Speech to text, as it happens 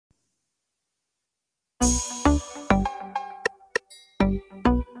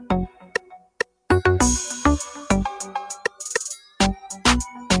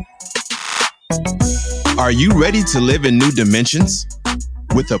Are you ready to live in new dimensions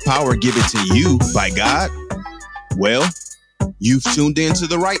with the power given to you by God? Well, you've tuned into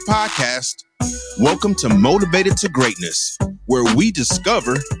the right podcast. Welcome to Motivated to Greatness, where we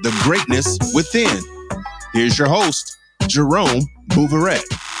discover the greatness within. Here's your host, Jerome Bouveret.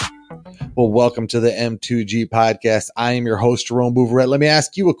 Well, welcome to the M2G podcast. I am your host, Jerome Bouveret. Let me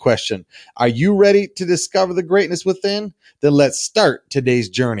ask you a question. Are you ready to discover the greatness within? Then let's start today's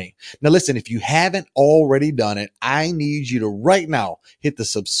journey. Now, listen, if you haven't already done it, I need you to right now hit the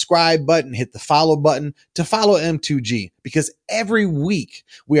subscribe button, hit the follow button to follow M2G, because every week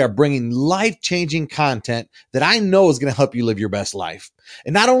we are bringing life-changing content that I know is going to help you live your best life.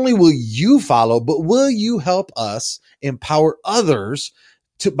 And not only will you follow, but will you help us empower others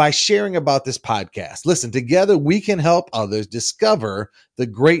by sharing about this podcast. Listen, together we can help others discover the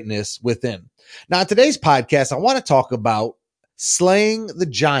greatness within. Now, in today's podcast, I want to talk about slaying the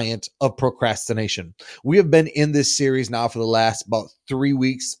giant of procrastination. We have been in this series now for the last about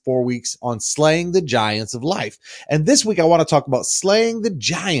 4 weeks on slaying the giants of life. And this week, I want to talk about slaying the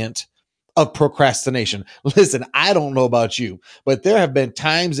giant of procrastination. Listen, I don't know about you, but there have been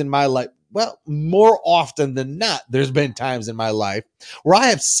times in my life, well, more often than not, there's been times in my life where I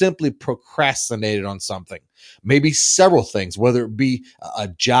have simply procrastinated on something, maybe several things, whether it be a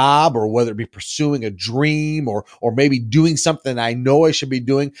job or whether it be pursuing a dream or maybe doing something I know I should be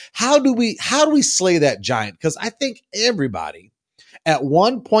doing. How do we slay that giant? Because I think everybody at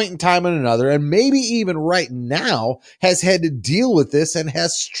one point in time or another, and maybe even right now, has had to deal with this and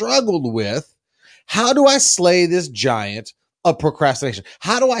has struggled with, how do I slay this giant of procrastination?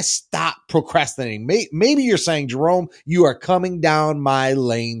 How do I stop procrastinating? Maybe you're saying, Jerome, you are coming down my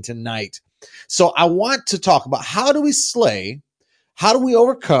lane tonight. So I want to talk about how do we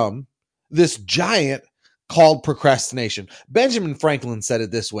overcome this giant called procrastination? Benjamin Franklin said it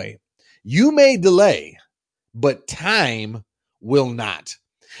this way: you may delay, but time will not.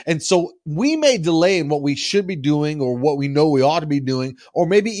 And so we may delay in what we should be doing or what we know we ought to be doing, or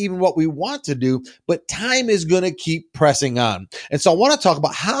maybe even what we want to do, but time is going to keep pressing on. And so I want to talk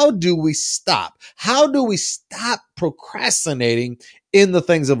about how do we stop procrastinating in the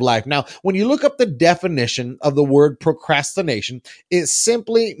things of life. Now, when you look up the definition of the word procrastination, it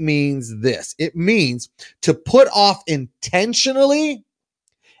simply means this. It means to put off intentionally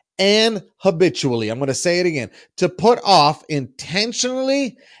and habitually. I'm going to say it again: to put off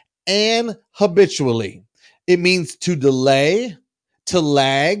intentionally and habitually. It means to delay, to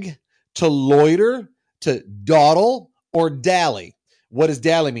lag, to loiter, to dawdle, or dally. What does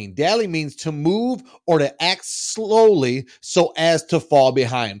dally mean? Dally means to move or to act slowly so as to fall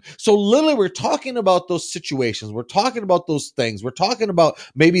behind. So literally, we're talking about those situations. We're talking about those things. We're talking about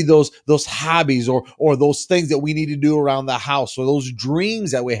maybe those hobbies or those things that we need to do around the house, or those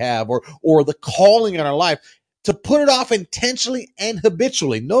dreams that we have, or the calling in our life, to put it off intentionally and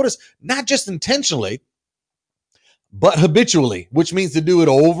habitually. Notice, not just intentionally, but habitually, which means to do it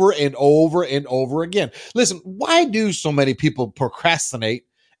over and over and over again. Listen, why do so many people procrastinate,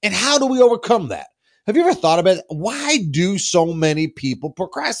 and how do we overcome that? Have you ever thought about it? Why do so many people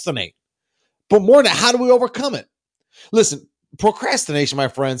procrastinate? But more than that, how do we overcome it? Listen, procrastination, my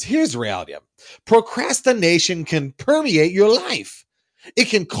friends, here's the reality of it. Procrastination can permeate your life. It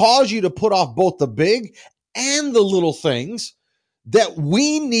can cause you to put off both the big and the little things that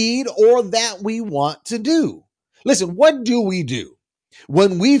we need or that we want to do. Listen, what do we do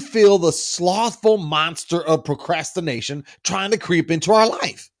when we feel the slothful monster of procrastination trying to creep into our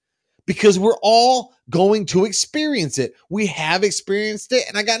life? Because we're all going to experience it. We have experienced it,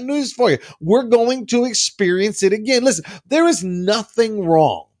 and I got news for you. We're going to experience it again. Listen, there is nothing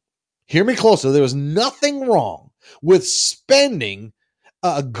wrong. Hear me closer. There is nothing wrong with spending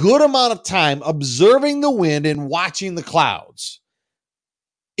a good amount of time observing the wind and watching the clouds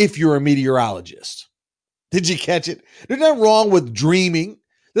if you're a meteorologist. Did you catch it? There's nothing wrong with dreaming.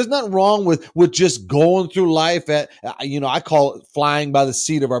 There's nothing wrong with just going through life at, I call it flying by the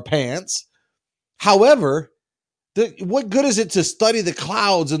seat of our pants. However, what good is it to study the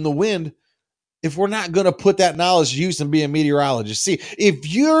clouds and the wind if we're not going to put that knowledge to use and be a meteorologist? See,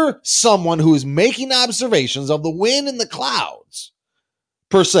 if you're someone who is making observations of the wind and the clouds,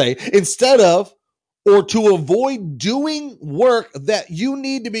 per se, instead of, or to avoid doing work that you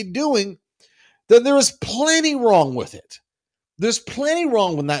need to be doing, then there is plenty wrong with it. There's plenty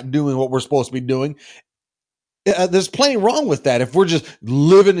wrong with not doing what we're supposed to be doing. There's plenty wrong with that if we're just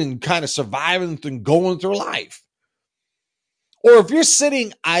living and kind of surviving and going through life. Or if you're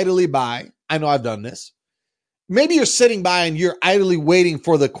sitting idly by, I know I've done this. Maybe you're sitting by and you're idly waiting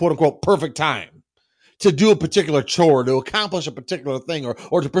for the quote unquote perfect time to do a particular chore, to accomplish a particular thing,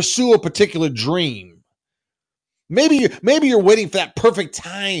 or to pursue a particular dream. Maybe you're waiting for that perfect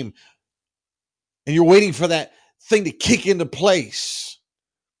time and you're waiting for that thing to kick into place.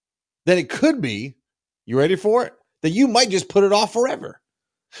 Then it could be, you ready for it? That you might just put it off forever.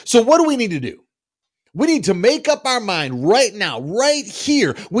 So what do we need to do? We need to make up our mind right now, right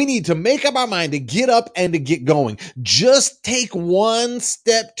here. We need to make up our mind to get up and to get going. Just take one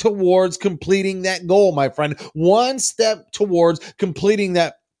step towards completing that goal, my friend. One step towards completing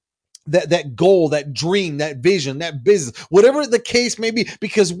that goal, that dream, that vision, that business, whatever the case may be.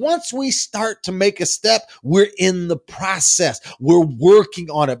 Because once we start to make a step, we're in the process. We're working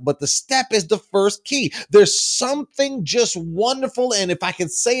on it. But the step is the first key. There's something just wonderful, and if I can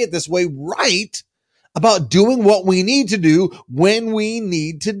say it this way, right, about doing what we need to do when we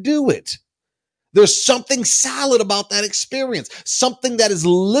need to do it. There's something solid about that experience, something that is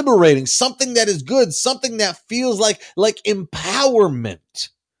liberating, something that is good, something that feels like empowerment.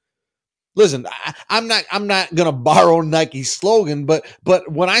 Listen, I'm not gonna borrow Nike's slogan, but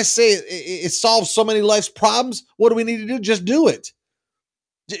when I say it solves so many life's problems, what do we need to do? Just do it.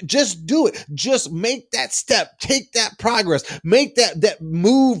 Just do it. Just make that step. Take that progress. Make that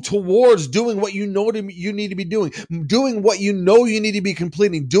move towards doing what you know you need to be doing. Doing what you know you need to be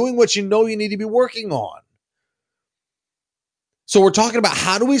completing. Doing what you know you need to be working on. So we're talking about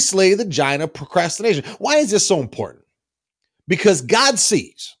how do we slay the giant of procrastination? Why is this so important? Because God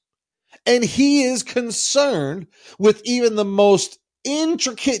sees, and He is concerned with even the most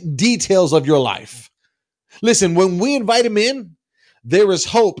intricate details of your life. Listen, when we invite Him in, there is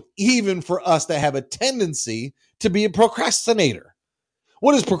hope even for us that have a tendency to be a procrastinator.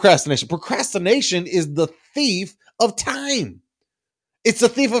 What is procrastination? Procrastination is the thief of time. It's the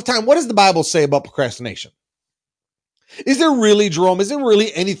thief of time. What does the Bible say about procrastination? Is there really, Jerome, is there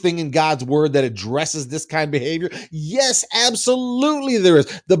really anything in God's word that addresses this kind of behavior? Yes, absolutely there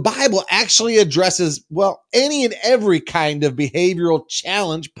is. The Bible actually addresses, any and every kind of behavioral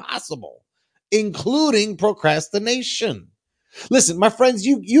challenge possible, including procrastination. Listen, my friends,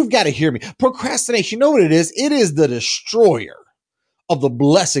 you've got to hear me. Procrastination, you know what it is? It is the destroyer of the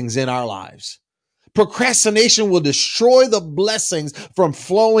blessings in our lives. Procrastination will destroy the blessings from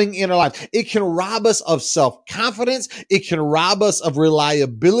flowing in our life. It can rob us of self-confidence. It can rob us of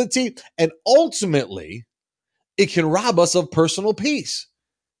reliability. And ultimately, it can rob us of personal peace.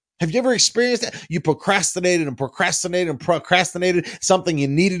 Have you ever experienced that? You procrastinated and procrastinated and procrastinated something you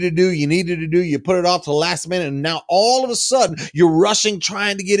needed to do. You put it off to the last minute, and now all of a sudden you're rushing,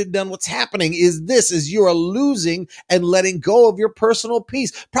 trying to get it done. What's happening is you are losing and letting go of your personal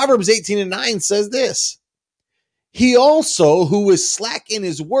peace. Proverbs 18:9 says this: He also who is slack in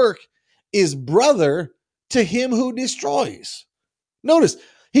his work is brother to him who destroys. Notice,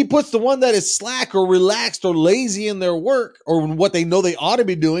 he puts the one that is slack or relaxed or lazy in their work or what they know they ought to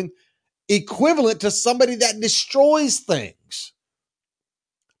be doing equivalent to somebody that destroys things.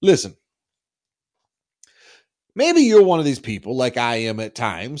 Listen, maybe you're one of these people like I am at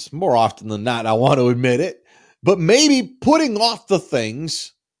times, more often than not, I want to admit it, but maybe putting off the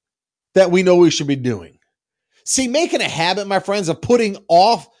things that we know we should be doing. See, making a habit, my friends, of putting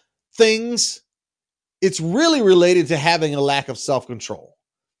off things, it's really related to having a lack of self-control.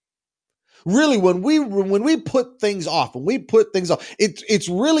 Really, when we put things off, it's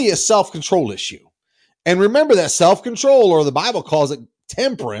really a self-control issue. And remember that self-control, or the Bible calls it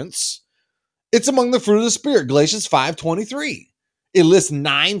temperance, it's among the fruit of the Spirit, Galatians 5:23. It lists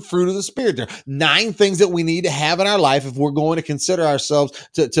 9 fruit of the Spirit there, 9 things that we need to have in our life if we're going to consider ourselves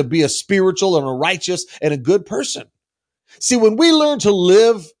to be a spiritual and a righteous and a good person. See, when we learn to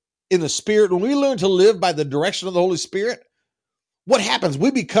live in the Spirit, when we learn to live by the direction of the Holy Spirit, what happens?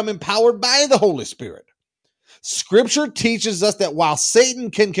 We become empowered by the Holy Spirit. Scripture teaches us that while Satan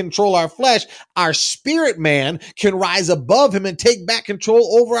can control our flesh, our spirit man can rise above him and take back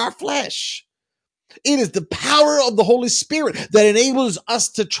control over our flesh. It is the power of the Holy Spirit that enables us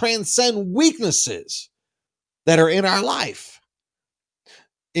to transcend weaknesses that are in our life.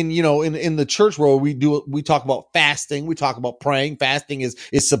 In the church world, we talk about fasting, we talk about praying. Fasting is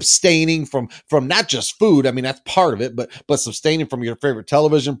abstaining from not just food. I mean, that's part of it, but abstaining from your favorite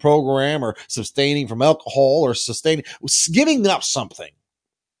television program, or abstaining from alcohol, or giving up something.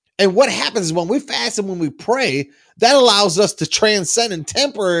 And what happens is when we fast and when we pray, that allows us to transcend and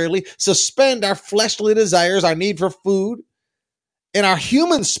temporarily suspend our fleshly desires, our need for food, and our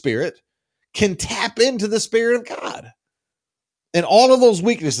human spirit can tap into the Spirit of God. And all of those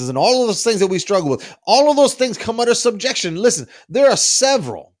weaknesses and all of those things that we struggle with, all of those things come under subjection. Listen, there are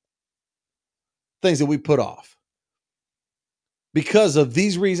several things that we put off because of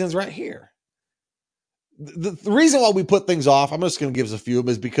these reasons right here. The reason why we put things off, I'm just going to give us a few of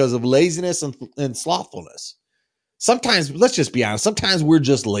them, is because of laziness and slothfulness. Sometimes, let's just be honest, sometimes we're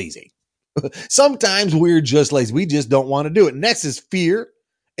just lazy. Sometimes we're just lazy. We just don't want to do it. Next is fear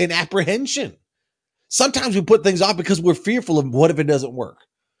and apprehension. Sometimes we put things off because we're fearful of what if it doesn't work?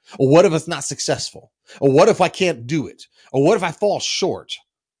 Or what if it's not successful? Or what if I can't do it? Or what if I fall short?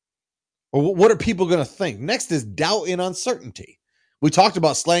 Or what are people going to think? Next is doubt and uncertainty. We talked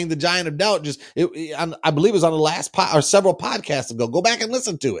about slaying the giant of doubt. I believe it was on the last or several podcasts ago. Go back and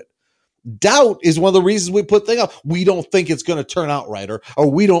listen to it. Doubt is one of the reasons we put things up. We don't think it's going to turn out right, or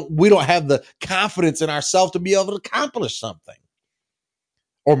we don't have the confidence in ourselves to be able to accomplish something.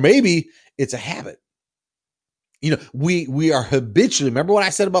 Or maybe it's a habit. We are habitually, remember what I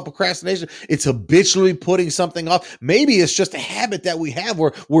said about procrastination? It's habitually putting something off. Maybe it's just a habit that we have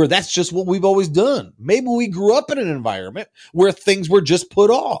where that's just what we've always done. Maybe we grew up in an environment where things were just put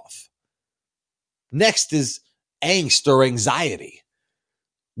off. Next is angst or anxiety.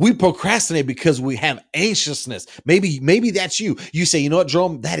 We procrastinate because we have anxiousness. Maybe that's you. You say, you know what,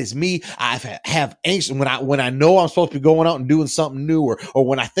 Jerome, that is me. I have angst when I know I'm supposed to be going out and doing something new, or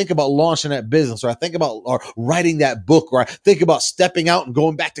when I think about launching that business, or I think about or writing that book, or I think about stepping out and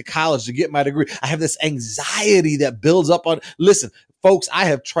going back to college to get my degree. I have this anxiety that builds up on. Listen, folks, I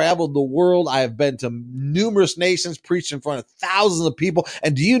have traveled the world. I have been to numerous nations, preached in front of thousands of people.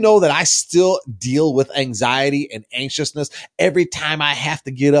 And do you know that I still deal with anxiety and anxiousness every time I have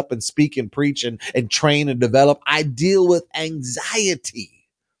to get up and speak and preach and train and develop? I deal with anxiety.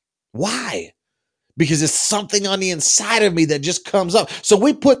 Why? Because it's something on the inside of me that just comes up. So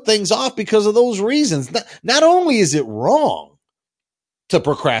we put things off because of those reasons. Not only is it wrong to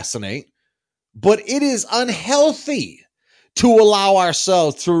procrastinate, but it is unhealthy to allow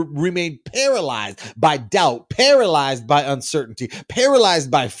ourselves to remain paralyzed by doubt, paralyzed by uncertainty, paralyzed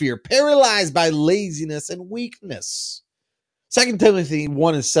by fear, paralyzed by laziness and weakness. 2 Timothy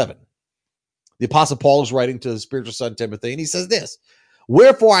 1:7. The Apostle Paul is writing to his spiritual son Timothy, and he says this: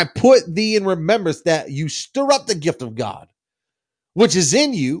 "Wherefore I put thee in remembrance that you stir up the gift of God, which is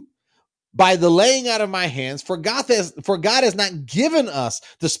in you by the laying out of my hands. For God has not given us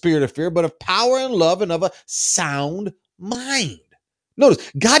the spirit of fear, but of power and love and of a sound mind."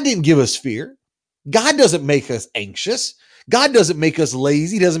 Notice, God didn't give us fear. God doesn't make us anxious. God doesn't make us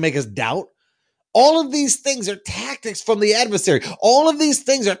lazy. He doesn't make us doubt. All of these things are tactics from the adversary. All of these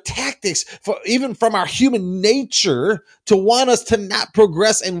things are tactics even from our human nature to want us to not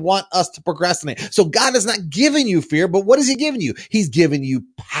progress and want us to procrastinate. So God has not given you fear, but what has he given you? He's given you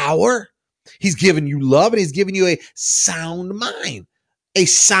power. He's given you love, and he's given you a sound mind, a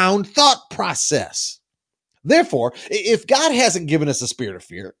sound thought process. Therefore, if God hasn't given us a spirit of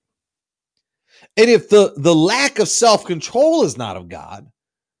fear, and if the lack of self-control is not of God,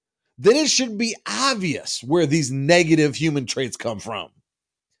 then it should be obvious where these negative human traits come from.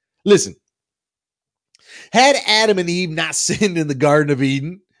 Listen, had Adam and Eve not sinned in the Garden of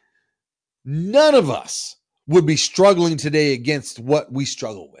Eden, none of us would be struggling today against what we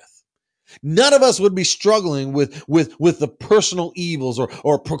struggle with. None of us would be struggling with the personal evils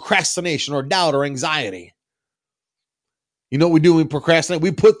or procrastination or doubt or anxiety. You know what we do when we procrastinate?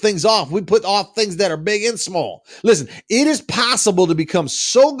 We put things off. We put off things that are big and small. Listen, it is possible to become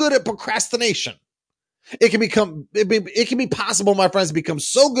so good at procrastination. It can be possible, my friends, to become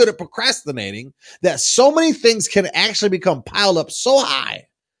so good at procrastinating that so many things can actually become piled up so high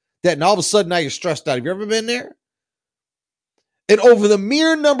that all of a sudden now you're stressed out. Have you ever been there? And over the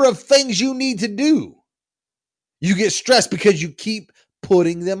mere number of things you need to do, you get stressed because you keep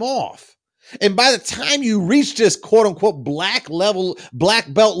putting them off. And by the time you reach this quote unquote black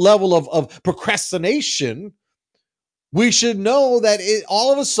belt level of procrastination, we should know that it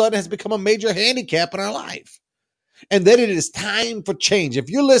all of a sudden has become a major handicap in our life. And that it is time for change. If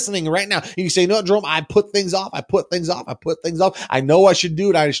you're listening right now and you say, no, Jerome, I put things off. I know I should do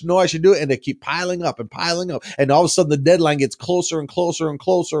it. I know I should do it. And they keep piling up and piling up. And all of a sudden the deadline gets closer and closer and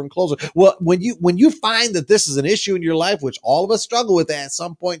closer and closer. Well, when you find that this is an issue in your life, which all of us struggle with at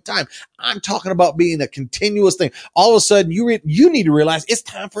some point in time, I'm talking about being a continuous thing. All of a sudden you need to realize it's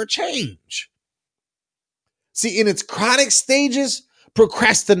time for a change. See, in its chronic stages,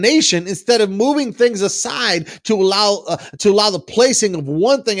 procrastination, instead of moving things aside to allow the placing of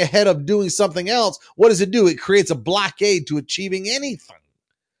one thing ahead of doing something else, what does it do? It creates a blockade to achieving anything.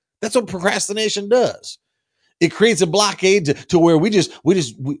 That's what procrastination does. It creates a blockade to where we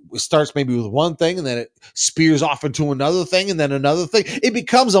starts maybe with one thing, and then it spears off into another thing, and then another thing. It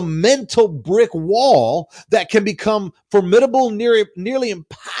becomes a mental brick wall that can become formidable, nearly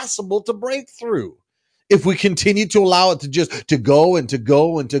impossible to break through. if we continue to allow it to just to go and to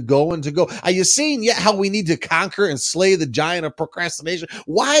go and to go and to go. Are you seeing yet how we need to conquer and slay the giant of procrastination?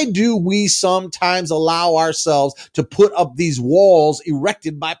 Why do we sometimes allow ourselves to put up these walls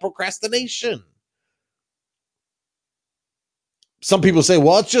erected by procrastination? Some people say,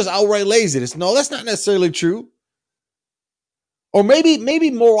 well, it's just outright laziness. No, that's not necessarily true. Or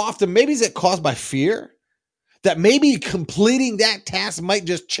maybe more often, maybe is it caused by fear? That maybe completing that task might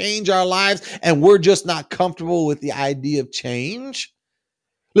just change our lives and we're just not comfortable with the idea of change.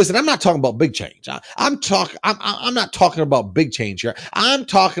 Listen, I'm not talking about big change. I'm not talking about big change here. I'm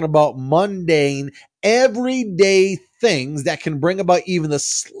talking about mundane, everyday things that can bring about even the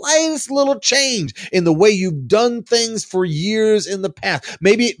slightest little change in the way you've done things for years in the past.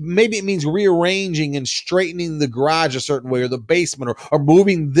 Maybe it means rearranging and straightening the garage a certain way, or the basement, or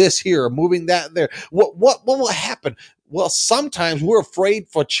moving this here, or moving that there. What will happen? Well, sometimes we're afraid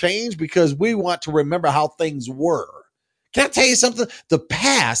for change because we want to remember how things were. Can I tell you something? The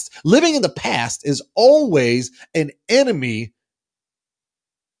past, living in the past, is always an enemy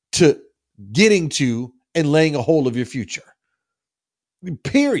to getting to and laying a hold of your future.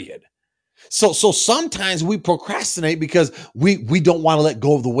 Period. So sometimes we procrastinate because we don't want to let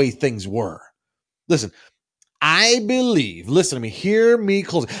go of the way things were. Listen, listen to me, hear me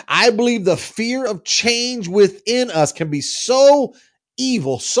close. I believe the fear of change within us can be so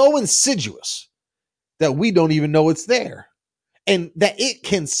evil, so insidious that we don't even know it's there. And that it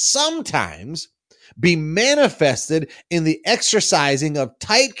can sometimes be manifested in the exercising of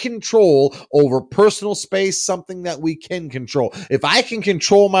tight control over personal space, something that we can control. If I can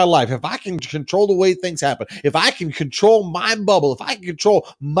control my life, if I can control the way things happen, if I can control my bubble, if I can control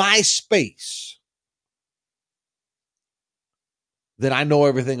my space, then I know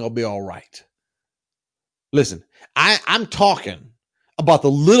everything will be all right. Listen, I'm talking about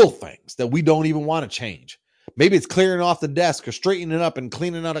the little things that we don't even want to change. Maybe it's clearing off the desk or straightening it up and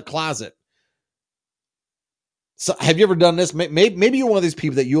cleaning out a closet. So have you ever done this? Maybe you're one of these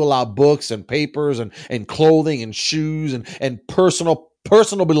people that you allow books and papers and clothing and shoes and personal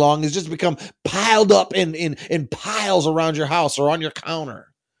belongings just become piled up in piles around your house or on your counter.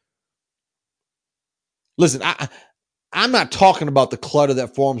 Listen, I'm not talking about the clutter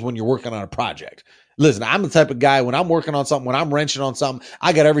that forms when you're working on a project. Listen, I'm the type of guy, when I'm working on something, when I'm wrenching on something,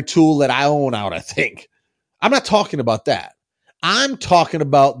 I got every tool that I own out, I think. I'm not talking about that. I'm talking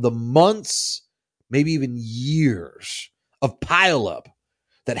about the months, maybe even years of pileup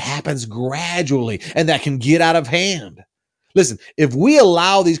that happens gradually and that can get out of hand. Listen, if we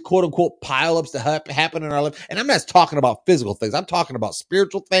allow these quote unquote pileups to happen in our life, and I'm not talking about physical things, I'm talking about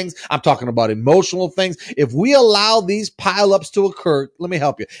spiritual things, I'm talking about emotional things. If we allow these pileups to occur, let me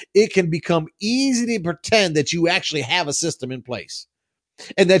help you. It can become easy to pretend that you actually have a system in place,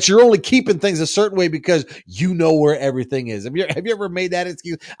 and that you're only keeping things a certain way because you know where everything is. Have you ever made that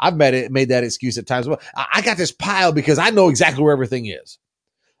excuse? I've made that excuse at times. Well, I got this pile because I know exactly where everything is.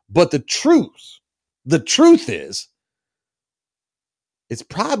 But the truth is, it's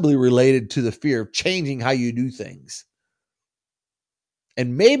probably related to the fear of changing how you do things.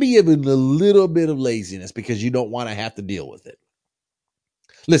 And maybe even a little bit of laziness because you don't want to have to deal with it.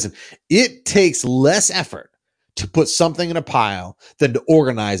 Listen, it takes less effort to put something in a pile than to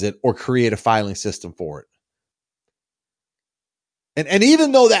organize it or create a filing system for it. And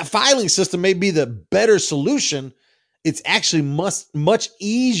even though that filing system may be the better solution, it's actually much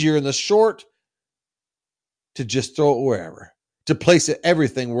easier in the short to just throw it wherever, to place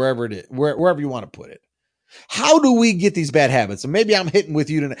everything wherever it is, wherever you want to put it. How do we get these bad habits? And maybe I'm hitting with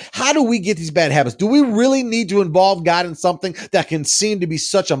you tonight. How do we get these bad habits? Do we really need to involve God in something that can seem to be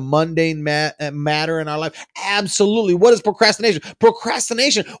such a mundane matter in our life? Absolutely. What is procrastination?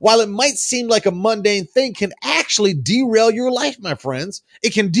 Procrastination, while it might seem like a mundane thing, can actually derail your life, my friends.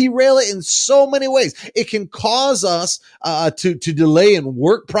 It can derail it in so many ways. It can cause us to delay in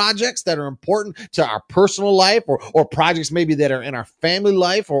work projects that are important to our personal life, or projects maybe that are in our family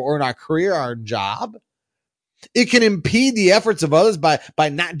life or in our career, our job. It can impede the efforts of others by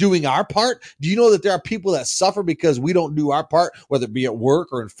not doing our part. Do you know that there are people that suffer because we don't do our part, whether it be at work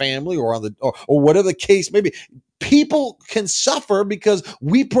or in family or or whatever the case may be? People can suffer because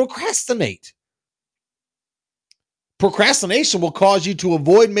we procrastinate. Procrastination will cause you to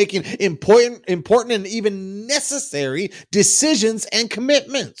avoid making important and even necessary decisions and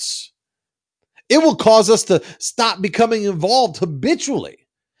commitments. It will cause us to stop becoming involved habitually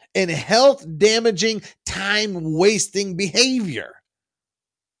in health-damaging, time-wasting behavior,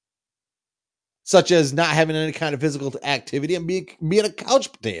 such as not having any kind of physical activity and being a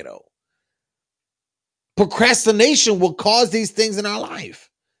couch potato. Procrastination will cause these things in our life.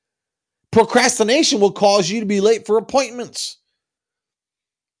 Procrastination will cause you to be late for appointments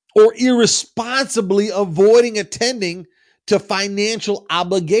or irresponsibly avoiding attending to financial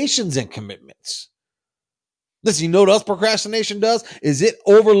obligations and commitments. Listen, you know what else procrastination does? Is it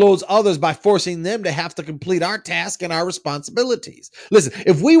overloads others by forcing them to have to complete our task and our responsibilities. Listen,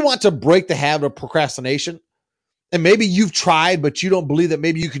 if we want to break the habit of procrastination, and maybe you've tried, but you don't believe that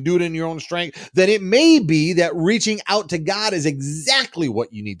maybe you can do it in your own strength, then it may be that reaching out to God is exactly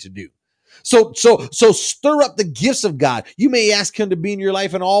what you need to do. So stir up the gifts of God. You may ask him to be in your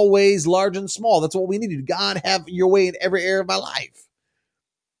life in all ways, large and small. That's what we need to do. God, have your way in every area of my life.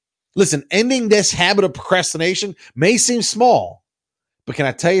 Listen, ending this habit of procrastination may seem small, but can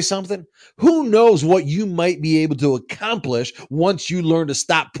I tell you something? Who knows what you might be able to accomplish once you learn to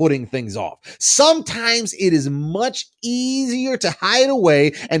stop putting things off? Sometimes it is much easier to hide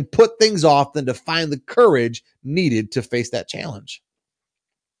away and put things off than to find the courage needed to face that challenge.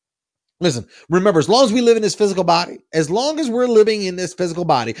 Listen, remember, as long as we live in this physical body, as long as we're living in this physical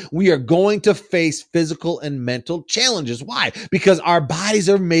body, we are going to face physical and mental challenges. Why? Because our bodies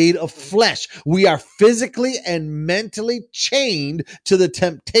are made of flesh. We are physically and mentally chained to the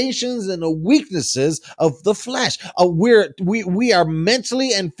temptations and the weaknesses of the flesh. We are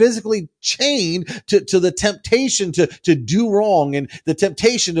mentally and physically chained to the temptation to do wrong and the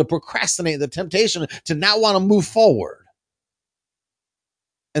temptation to procrastinate, the temptation to not want to move forward.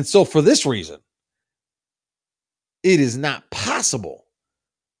 And so for this reason, it is not possible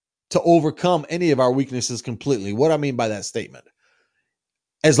to overcome any of our weaknesses completely. What I mean by that statement,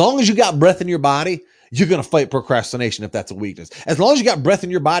 as long as you got breath in your body, you're going to fight procrastination if that's a weakness. As long as you got breath in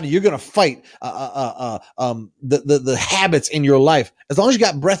your body, you're going to fight the habits in your life. As long as you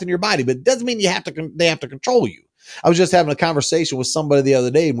got breath in your body, but it doesn't mean they have to control you. I was just having a conversation with somebody the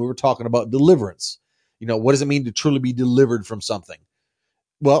other day, and we were talking about deliverance. You know, what does it mean to truly be delivered from something?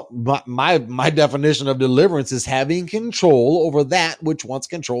 Well, my definition of deliverance is having control over that which once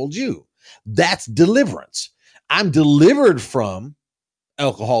controlled you. That's deliverance. I'm delivered from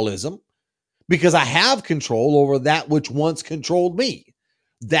alcoholism because I have control over that which once controlled me.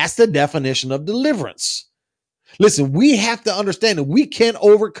 That's the definition of deliverance. Listen, we have to understand that we can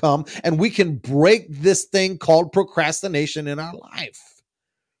overcome and we can break this thing called procrastination in our life.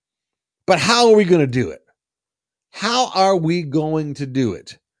 But how are we going to do it? How are we going to do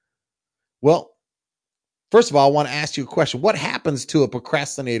it? Well, first of all, I want to ask you a question. What happens to a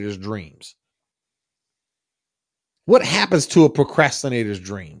procrastinator's dreams? What happens to a procrastinator's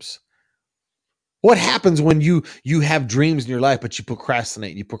dreams? What happens when you have dreams in your life, but you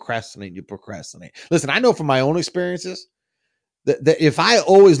procrastinate, you procrastinate, you procrastinate? Listen, I know from my own experiences that if I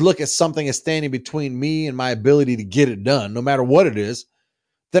always look at something as standing between me and my ability to get it done, no matter what it is,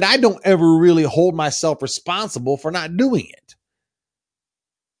 that I don't ever really hold myself responsible for not doing it.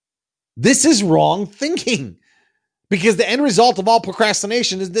 This is wrong thinking because the end result of all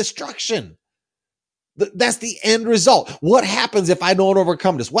procrastination is destruction. That's the end result. What happens if I don't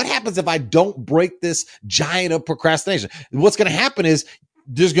overcome this? What happens if I don't break this giant of procrastination? What's going to happen is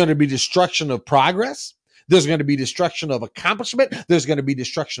there's going to be destruction of progress. There's going to be destruction of accomplishment. There's going to be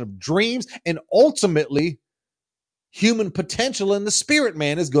destruction of dreams. And ultimately, human potential in the spirit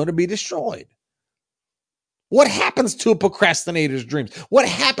man is going to be destroyed. What happens to a procrastinator's dreams? What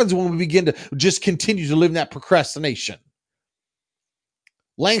happens when we begin to just continue to live in that procrastination?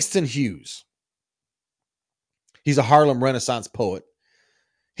 Langston Hughes, he's a Harlem Renaissance poet.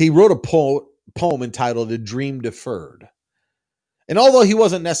 He wrote a poem entitled A Dream Deferred. And although he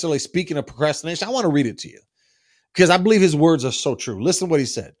wasn't necessarily speaking of procrastination, I want to read it to you because I believe his words are so true. Listen to what he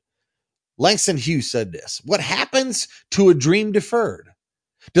said. Langston Hughes said this: what happens to a dream deferred?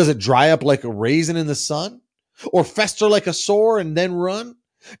 Does it dry up like a raisin in the sun? Or fester like a sore and then run?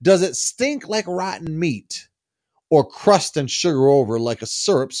 Does it stink like rotten meat? Or crust and sugar over like a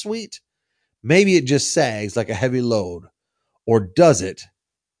syrup sweet? Maybe it just sags like a heavy load. Or does it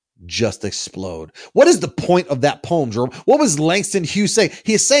just explode? What is the point of that poem, Jerome? What was Langston Hughes saying?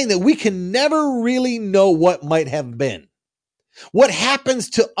 He is saying that we can never really know what might have been. What happens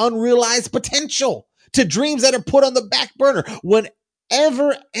to unrealized potential, to dreams that are put on the back burner?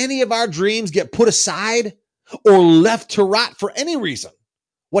 Whenever any of our dreams get put aside or left to rot for any reason,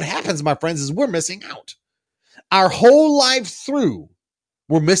 what happens, my friends, is we're missing out. Our whole life through,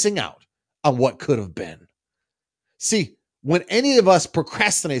 we're missing out on what could have been. See, when any of us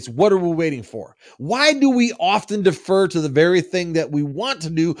procrastinates, what are we waiting for? Why do we often defer to the very thing that we want to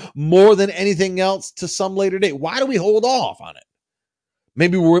do more than anything else to some later date? Why do we hold off on it?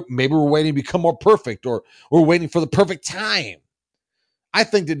 Maybe we're waiting to become more perfect, or we're waiting for the perfect time. I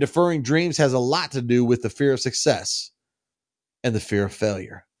think that deferring dreams has a lot to do with the fear of success and the fear of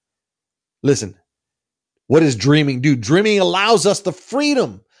failure. Listen, what does dreaming do? Dreaming allows us the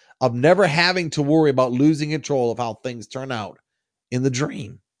freedom of never having to worry about losing control of how things turn out in the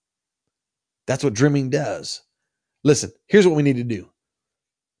dream. That's what dreaming does. Listen, here's what we need to do.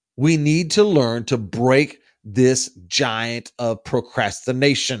 We need to learn to break this giant of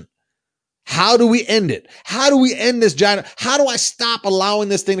procrastination. How do we end it? How do we end this giant? How do I stop allowing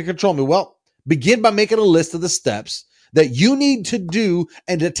this thing to control me? Well, begin by making a list of the steps that you need to do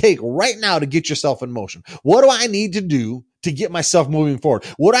and to take right now to get yourself in motion. What do I need to do to get myself moving forward?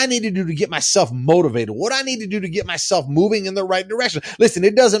 What do I need to do to get myself motivated? What do I need to do to get myself moving in the right direction? Listen,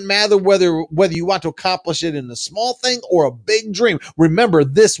 it doesn't matter whether you want to accomplish it in a small thing or a big dream. Remember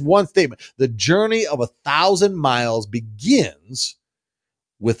this one statement: the journey of 1,000 miles begins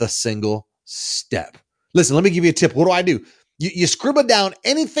with a single step. Listen, let me give you a tip. What do? You scribble down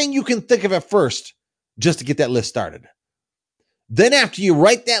anything you can think of at first just to get that list started. Then after you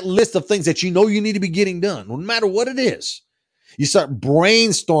write that list of things that you know you need to be getting done, no matter what it is, you start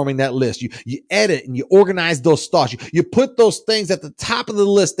brainstorming that list. You edit and you organize those thoughts. You put those things at the top of the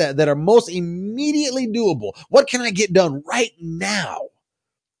list that are most immediately doable. What can I get done right now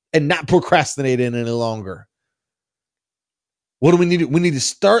and not procrastinate in any longer? What do we need to do? We need to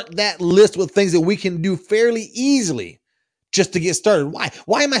start that list with things that we can do fairly easily just to get started. Why?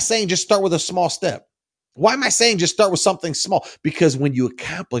 Why am I saying just start with a small step? Why am I saying just start with something small? Because when you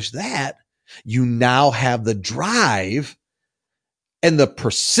accomplish that, you now have the drive and the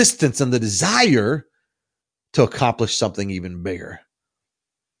persistence and the desire to accomplish something even bigger.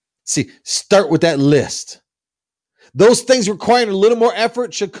 See, start with that list. Those things requiring a little more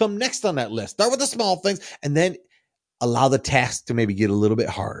effort should come next on that list. Start with the small things and then allow the task to maybe get a little bit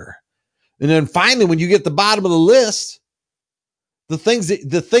harder. And then finally, when you get to the bottom of the list, the things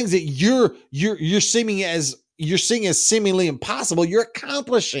that you're seeing as seemingly impossible, you're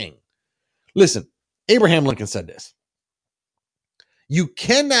accomplishing. Listen, Abraham Lincoln said this: you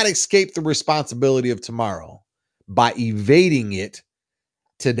cannot escape the responsibility of tomorrow by evading it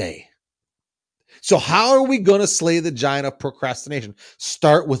today. So how are we going to slay the giant of procrastination?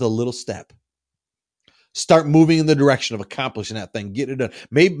 Start with a little step. Start moving in the direction of accomplishing that thing. Get it done.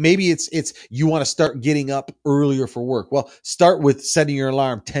 Maybe it's you want to start getting up earlier for work. Well, start with setting your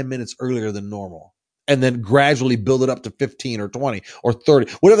alarm 10 minutes earlier than normal, and then gradually build it up to 15 or 20 or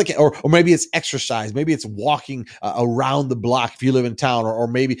 30, whatever. Or maybe it's exercise. Maybe it's walking around the block if you live in town, or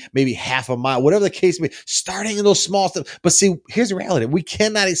maybe half a mile, whatever the case may be. Starting in those small steps. But see, here's the reality: we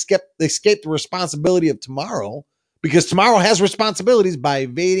cannot escape the responsibility of tomorrow, because tomorrow has responsibilities, by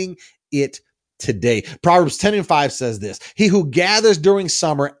evading it today. Proverbs 10:5 says this: he who gathers during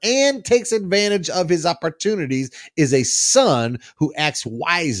summer and takes advantage of his opportunities is a son who acts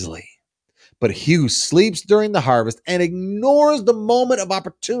wisely. But he who sleeps during the harvest and ignores the moment of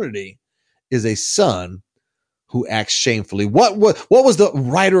opportunity is a son who acts shamefully. What was the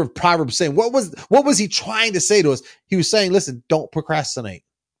writer of Proverbs saying? What was he trying to say to us? He was saying, listen, don't procrastinate.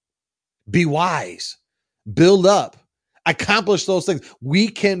 Be wise. Build up. Accomplish those things. We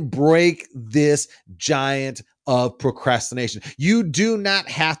can break this giant of procrastination. You do not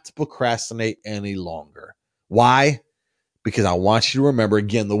have to procrastinate any longer. Why? Because I want you to remember,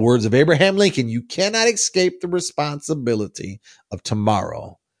 again, the words of Abraham Lincoln: you cannot escape the responsibility of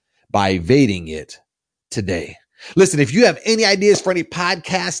tomorrow by evading it today. Listen, if you have any ideas for any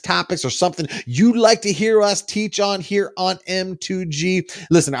podcast topics or something you'd like to hear us teach on here on M2G,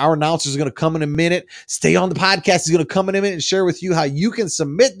 listen, our announcer is going to come in a minute. Stay on the podcast. He's going to come in a minute and share with you how you can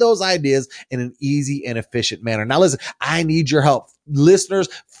submit those ideas in an easy and efficient manner. Now, listen, I need your help. Listeners,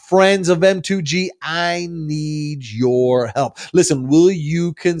 friends of M2G, I need your help. Listen, will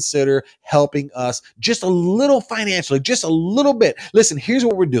you consider helping us just a little financially, just a little bit? Listen, here's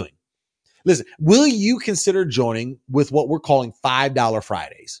what we're doing. Listen, will you consider joining with what we're calling $5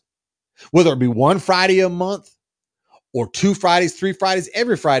 Fridays? Whether it be one Friday a month or 2 Fridays, 3 Fridays,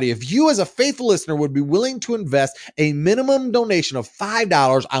 every Friday. If you as a faithful listener would be willing to invest a minimum donation of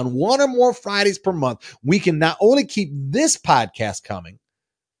 $5 on one or more Fridays per month, we can not only keep this podcast coming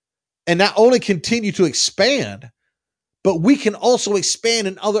and not only continue to expand, but we can also expand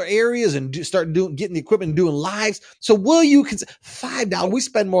in other areas and getting the equipment and doing lives. So will you consider $5? We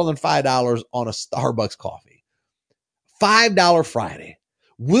spend more than $5 on a Starbucks coffee. $5 Friday.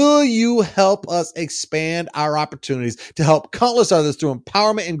 Will you help us expand our opportunities to help countless others through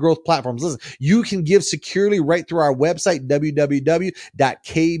empowerment and growth platforms? Listen, you can give securely right through our website, www.kbif.info.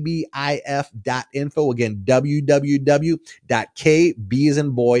 Again,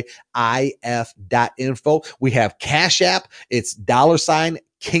 www.kb-if.info. We have Cash App. It's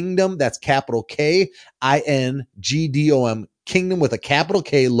 $Kingdom. That's capital KINGDOM. Kingdom with a capital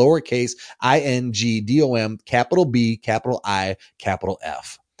K, lowercase INGDOM, capital B, capital I, capital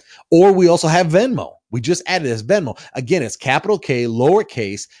F. Or we also have Venmo. We just added this Venmo. Again, it's capital K,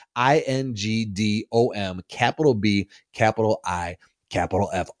 lowercase INGDOM, capital B, capital I, capital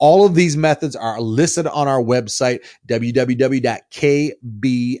F. All of these methods are listed on our website,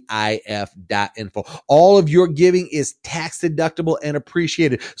 www.kbif.info. All of your giving is tax deductible and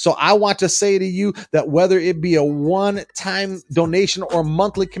appreciated. So I want to say to you that whether it be a one-time donation or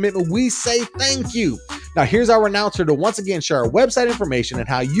monthly commitment, we say thank you. Now, here's our announcer to once again share our website information and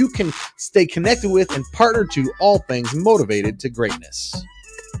how you can stay connected with and partner to all things Motivated to Greatness.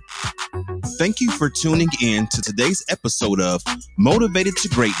 Thank you for tuning in to today's episode of Motivated to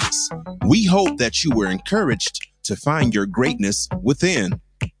Greatness. We hope that you were encouraged to find your greatness within.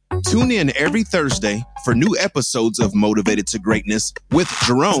 Tune in every Thursday for new episodes of Motivated to Greatness with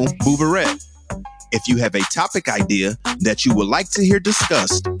Jerome Bouveret. If you have a topic idea that you would like to hear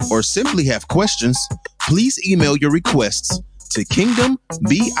discussed or simply have questions, please email your requests to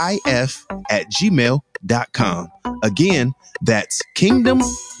kingdombif@gmail.com. Again, that's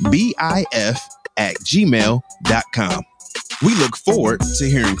kingdombif@gmail.com. We look forward to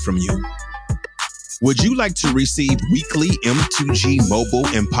hearing from you. Would you like to receive weekly M2G mobile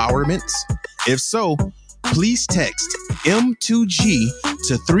empowerments? If so, please text M2G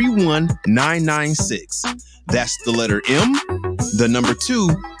to 31996. That's the letter M, the number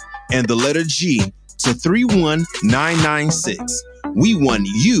 2, and the letter G to 31996. We want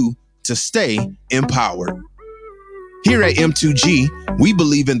you to stay empowered. Here at M2G, we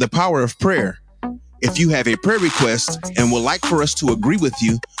believe in the power of prayer. If you have a prayer request and would like for us to agree with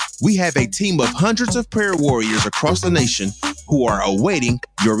you, we have a team of hundreds of prayer warriors across the nation who are awaiting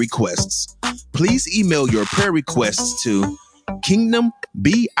your requests. Please email your prayer requests to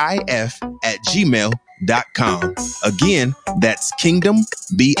kingdombif@gmail.com. Again, that's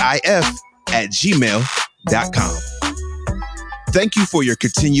kingdombif@gmail.com. Thank you for your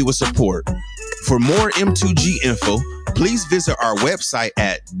continuous support. For more M2G info, please visit our website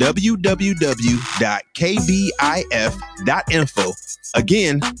at www.kbif.info.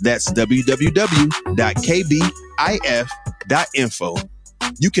 Again, that's www.kbif.info.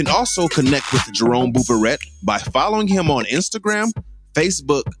 You can also connect with Jerome Bouveret by following him on Instagram,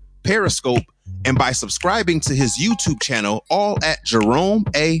 Facebook, Periscope, and by subscribing to his YouTube channel, all at Jerome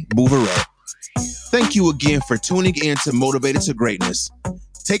A. Bouveret. Thank you again for tuning in to Motivated to Greatness.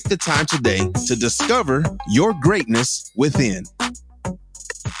 Take the time today to discover your greatness within.